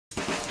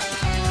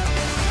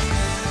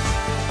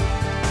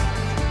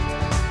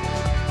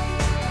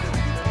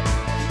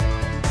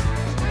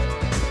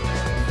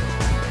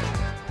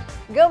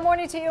Good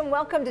morning to you and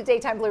welcome to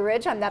Daytime Blue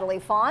Ridge. I'm Natalie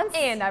Fawns.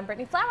 And I'm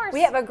Brittany Flowers.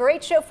 We have a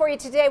great show for you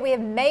today. We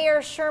have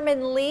Mayor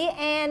Sherman Lee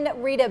and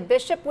Rita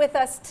Bishop with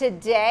us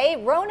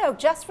today. Roanoke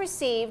just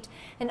received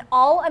an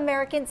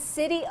All-American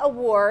City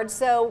Award,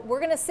 so we're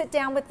going to sit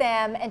down with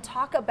them and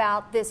talk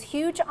about this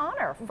huge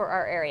honor for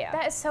our area.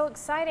 That is so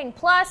exciting.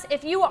 Plus,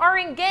 if you are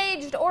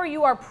engaged or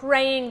you are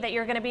praying that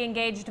you're going to be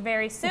engaged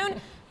very soon,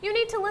 you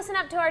need to listen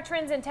up to our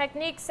Trends and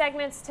Techniques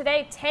segments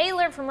today.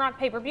 Taylor from Rock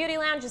Paper Beauty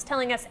Lounge is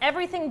telling us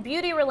everything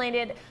beauty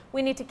related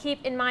we need to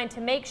keep in mind to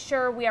make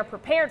sure we are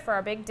prepared for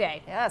our big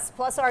day. Yes,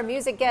 plus our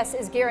music guest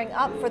is gearing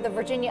up for the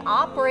Virginia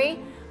Opry.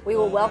 We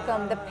will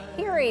welcome the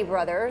Peary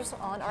Brothers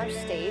on our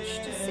stage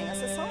to sing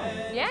us a song.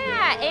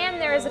 Yeah,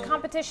 and there is a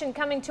competition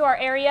coming to our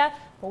area.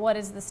 What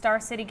is the Star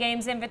City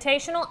Games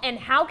Invitational and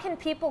how can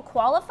people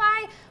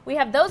qualify? We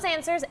have those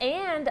answers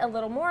and a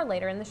little more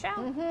later in the show.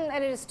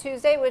 And it is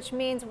Tuesday, which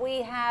means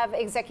we have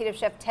Executive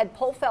Chef Ted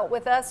Polfelt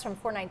with us from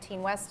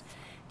 419 West.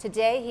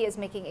 Today he is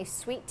making a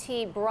sweet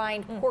tea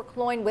brined pork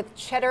loin with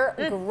cheddar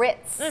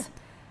grits.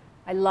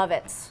 I love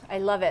it. I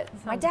love it.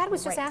 My dad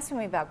was just asking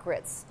me about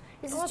grits.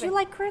 He says, do you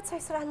like grits? I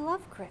said, I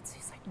love grits.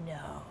 He's like,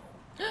 no.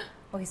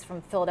 Well, he's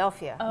from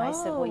Philadelphia. And I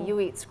said, well,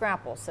 you eat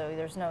scrapple, so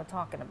there's no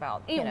talking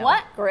about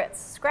what? Grits.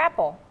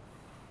 Scrapple.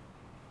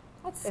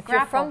 What's If scrapple?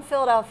 you're from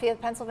Philadelphia,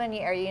 Pennsylvania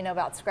area, you know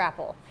about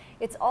scrapple.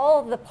 It's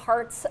all the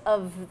parts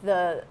of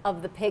the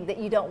pig that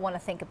you don't want to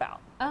think about.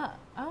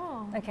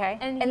 Okay?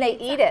 And they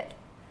eat it.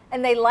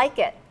 And they like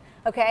it.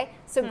 Okay?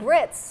 So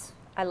grits,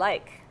 I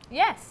like.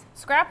 Yes.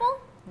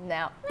 Scrapple?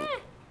 No.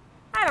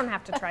 I don't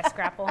have to try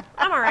scrapple.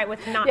 I'm all right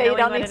with not knowing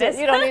what it is.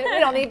 You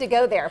don't need to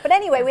go there. But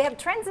anyway, we have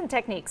trends and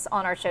techniques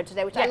on our show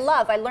today, which I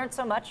love. I learned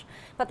so much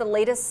about the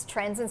latest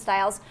trends and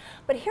styles.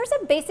 But here's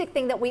a basic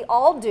thing that we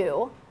all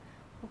do.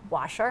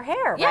 Wash our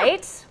hair,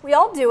 right? We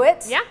all do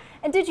it. Yeah.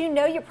 And did you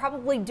know you're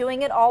probably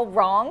doing it all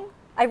wrong?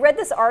 I read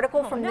this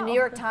article from the New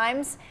York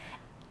Times,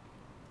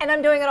 and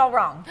I'm doing it all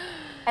wrong.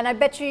 And I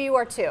bet you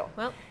are too.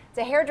 Well, it's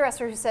a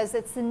hairdresser who says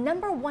it's the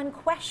 #1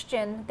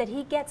 question that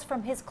he gets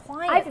from his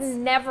clients. I've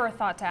never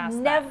thought to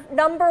ask that.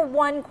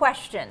 #1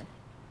 question.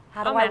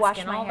 How do I wash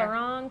my hair? I'm asking all the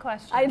wrong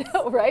questions. I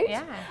know, right?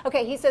 Yeah.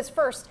 Okay, he says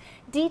first,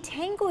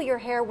 detangle your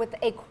hair with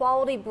a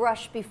quality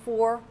brush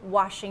before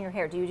washing your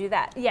hair. Do you do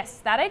that?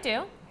 Yes, that I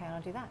do. Okay, I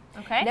don't do that.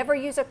 Okay. Never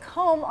use a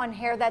comb on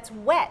hair that's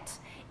wet.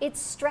 It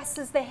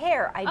stresses the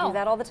hair. I do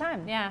that all the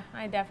time. Yeah,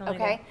 I definitely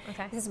do.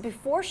 Okay. This is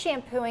before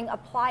shampooing,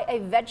 apply a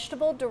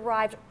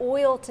vegetable-derived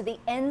oil to the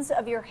ends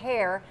of your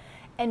hair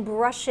and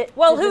brush it.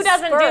 Well, who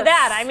doesn't do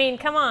that? I mean,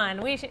 come on.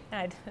 We should.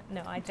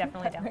 No, I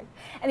definitely don't.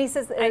 And he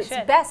says it's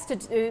best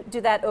to do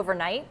that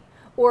overnight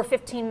or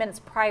 15 minutes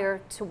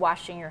prior to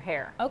washing your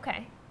hair.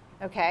 Okay.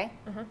 Okay.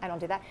 I don't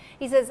do that.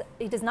 He says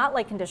he does not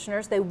like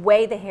conditioners. They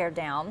weigh the hair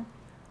down.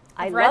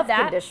 I love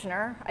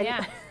conditioner.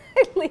 Yeah.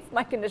 I leave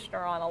my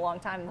conditioner on a long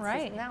time.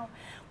 Now,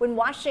 when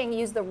washing,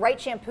 use the right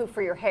shampoo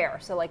for your hair.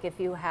 So like if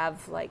you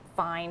have like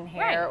fine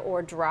hair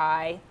or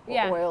dry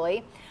or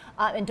oily.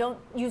 And don't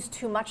use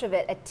too much of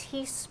it. A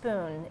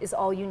teaspoon is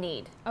all you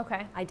need.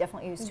 Okay. I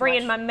definitely use too much.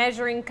 Bringing my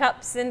measuring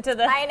cups into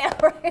the... I know,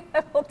 right?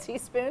 A little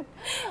teaspoon.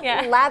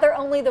 Yeah. Lather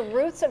only the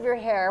roots of your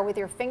hair with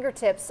your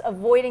fingertips,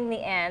 avoiding the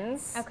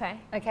ends. Okay.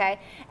 Okay.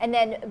 And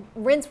then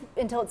rinse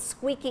until it's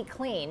squeaky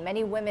clean.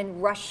 Many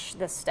women rush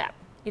this step.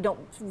 You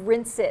don't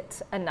rinse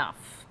it enough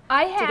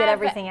to get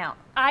everything out.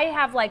 I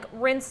have like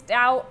rinsed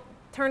out,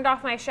 turned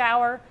off my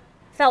shower,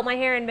 felt my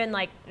hair and been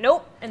like,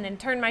 nope, and then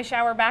turned my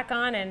shower back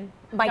on and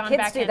my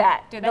kids do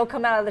that. They'll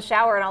come out of the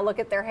shower and I'll look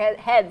at their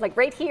head like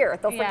right here.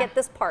 They'll forget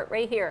this part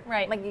right here.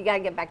 Right. I'm like, you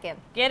gotta get back in.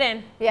 Get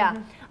in.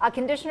 Yeah.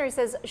 Conditioner, he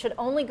says, should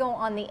only go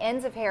on the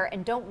ends of hair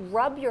and don't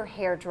rub your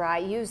hair dry.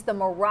 Use the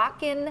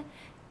Moroccan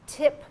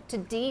tip to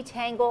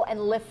detangle and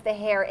lift the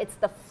hair. It's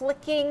the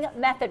flicking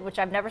method, which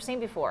I've never seen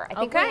before. I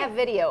think we have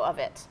video of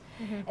it.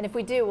 And if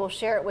we do, we'll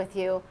share it with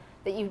you,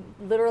 that you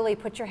literally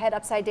put your head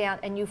upside down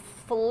and you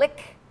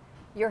flick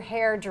your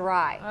hair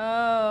dry.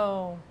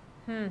 Oh.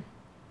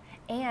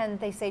 And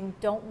they say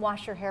don't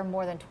wash your hair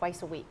more than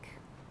twice a week.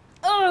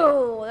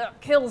 Oh, that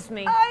kills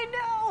me. I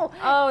know.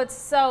 Oh, it's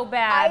so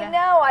bad. I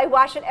know. I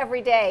wash it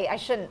every day. I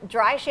shouldn't.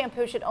 Dry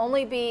shampoo should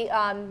only be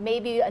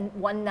maybe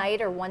one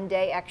night or one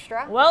day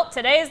extra. Well,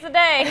 today's the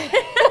day.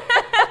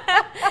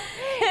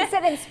 He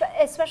said,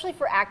 especially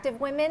for active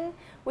women,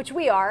 which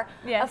we are,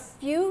 a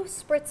few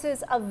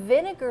spritzes of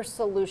vinegar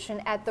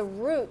solution at the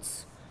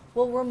roots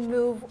will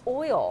remove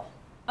oil.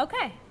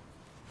 Okay.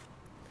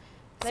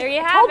 There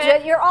you have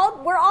it.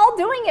 We're all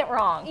doing it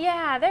wrong.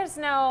 Yeah, there's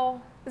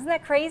no... Isn't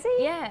that crazy?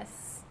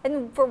 Yes.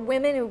 And for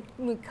women who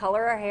we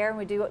color our hair and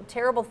we do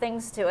terrible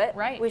things to it,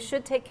 we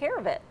should take care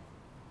of it.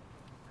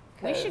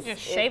 We should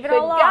just shave it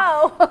all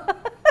off.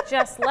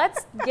 Just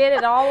let's get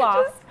it all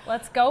off.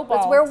 Let's go bald.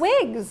 Let's wear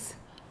wigs.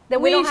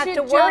 Then we don't have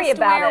to worry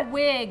about it.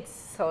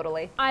 Wigs.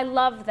 Totally. I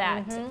love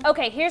that.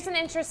 Okay, here's an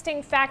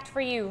interesting fact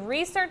for you.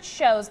 Research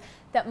shows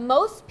that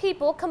most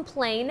people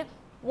complain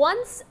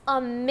once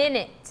a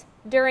minute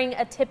during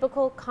a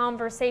typical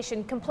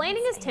conversation.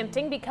 Complaining is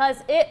tempting because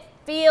it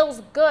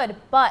feels good,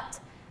 but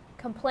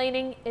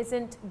complaining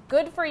isn't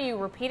good for you.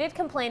 Repeated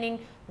complaining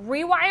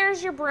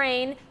rewires your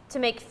brain to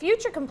make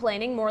future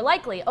complaining more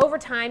likely. Over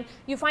time,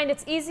 you find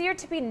it's easier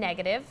to be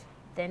negative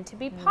than to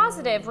be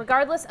positive,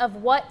 regardless of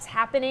what's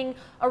happening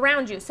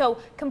around you. So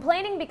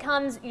complaining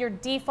becomes your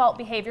default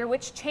behavior,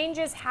 which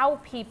changes how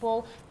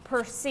people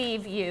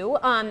perceive you.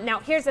 Now,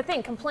 here's the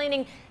thing.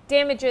 Complaining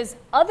damages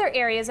other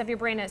areas of your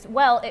brain as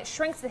well. It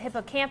shrinks the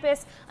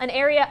hippocampus, an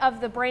area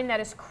of the brain that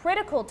is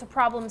critical to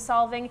problem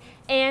solving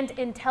and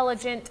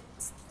intelligent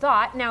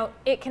thought. Now,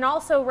 it can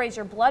also raise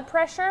your blood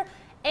pressure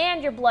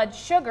and your blood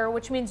sugar,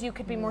 which means you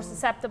could be more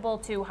susceptible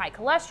to high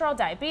cholesterol,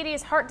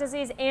 diabetes, heart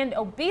disease, and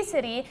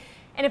obesity.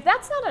 And if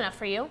that's not enough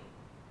for you,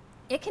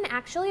 it can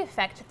actually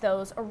affect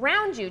those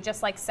around you,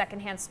 just like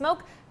secondhand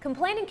smoke.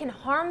 Complaining can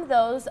harm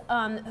those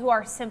who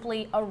are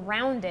simply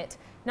around it,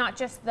 not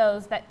just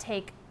those that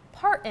take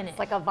part in it. It's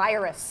like a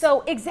virus.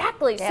 So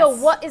exactly. Yes. So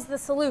what is the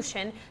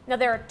solution? Now,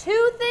 there are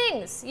two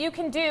things you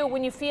can do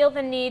when you feel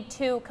the need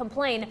to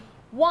complain.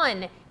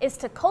 One is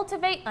to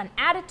cultivate an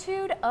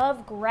attitude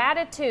of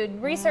gratitude.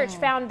 Research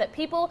found that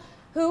people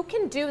who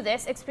can do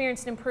this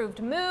experience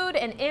improved mood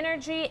and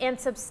energy and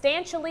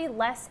substantially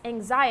less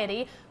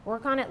anxiety.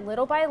 Work on it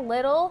little by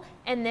little,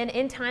 and then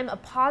in time, a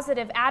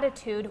positive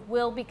attitude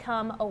will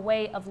become a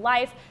way of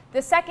life.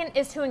 The second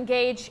is to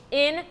engage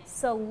in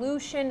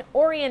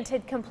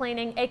solution-oriented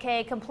complaining,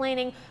 aka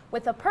complaining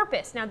with a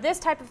purpose. Now, this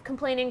type of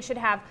complaining should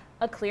have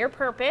a clear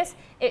purpose.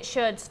 It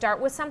should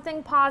start with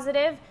something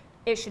positive,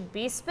 it should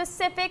be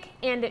specific,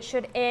 and it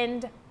should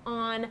end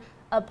on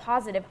a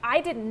positive. I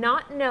did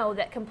not know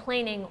that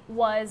complaining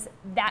was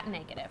that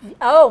negative.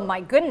 Oh my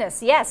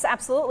goodness, yes,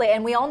 absolutely.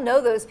 And we all know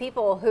those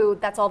people who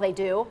that's all they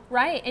do.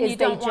 Right, and is you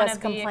don't they want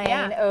just to be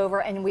complain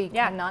over, and we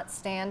cannot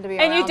stand to be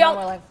and around you don't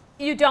them. We're like,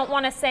 you don't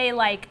want to say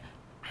like,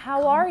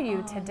 how are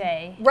you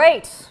today?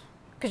 right,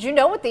 because you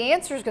know what the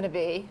answer is going to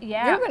be.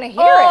 Yeah, you're going to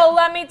hear oh, it.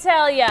 let me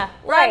tell you.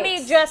 Right. Let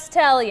me just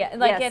tell you.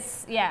 Like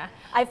Yes. it's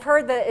I've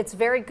heard that it's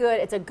very good.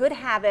 It's a good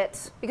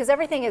habit because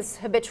everything is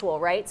habitual,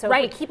 right? So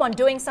Right. if we keep on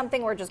doing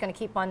something, we're just going to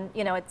keep on.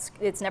 You know,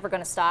 it's never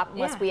going to stop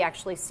unless Yeah. we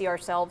actually see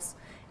ourselves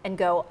and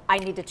go, I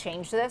need to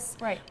change this.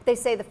 Right. They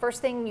say the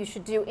first thing you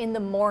should do in the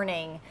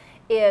morning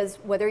is,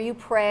 whether you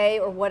pray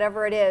or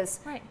whatever it is,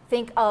 Right.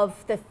 think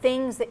of the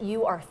things that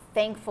you are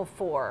thankful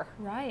for.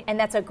 Right. And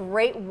that's a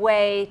great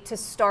way to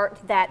start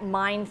that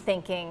mind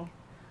thinking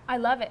I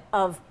love it.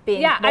 of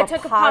being Yeah, more I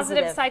took a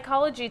positive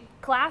psychology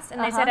class,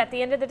 and they said at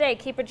the end of the day,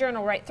 keep a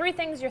journal, write 3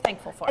 things you're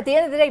thankful for. At the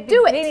end of the day,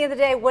 Do it. beginning of the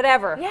day,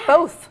 whatever. Yeah.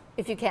 Both,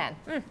 if you can.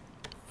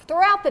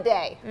 Throughout the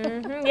day.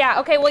 Yeah,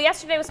 okay, well,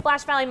 yesterday was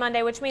Splash Valley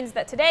Monday, which means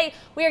that today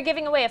we are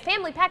giving away a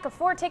family pack of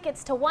 4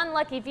 tickets to 1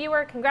 lucky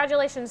viewer.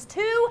 Congratulations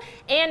to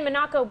Ann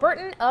Monaco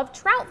Burton of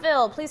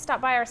Troutville. Please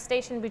stop by our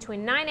station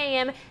between 9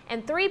 a.m.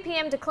 and 3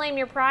 p.m. to claim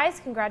your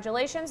prize.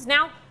 Congratulations.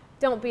 Now,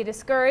 don't be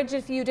discouraged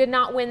if you did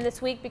not win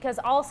this week, because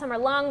all summer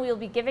long we will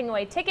be giving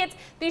away tickets.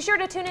 Be sure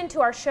to tune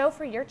into our show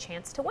for your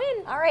chance to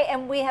win. All right,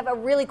 and we have a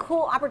really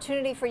cool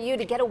opportunity for you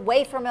to get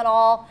away from it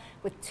all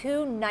with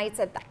 2 nights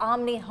at the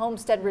Omni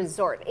Homestead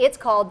Resort. It's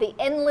called the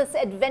Endless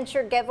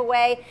Adventure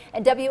Giveaway,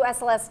 and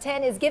WSLS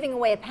 10 is giving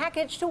away a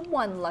package to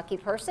 1 lucky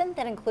person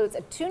that includes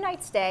a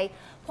 2-night stay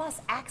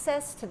plus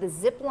access to the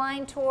zip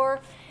line tour.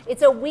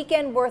 It's a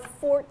weekend worth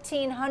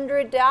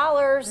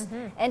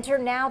 $1,400. Enter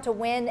now to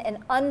win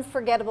an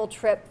unforgettable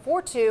trip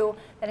for 2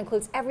 that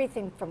includes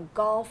everything from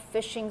golf,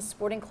 fishing,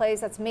 sporting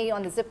clays. That's me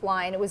on the zip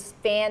line. It was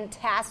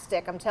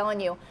fantastic, I'm telling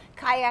you.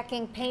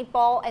 Kayaking,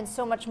 paintball, and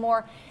so much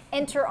more.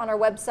 Enter on our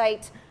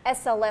website,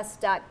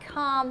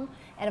 sls.com.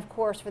 And of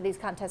course, for these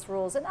contest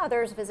rules and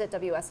others, visit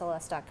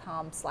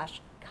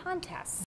wsls.com/contests.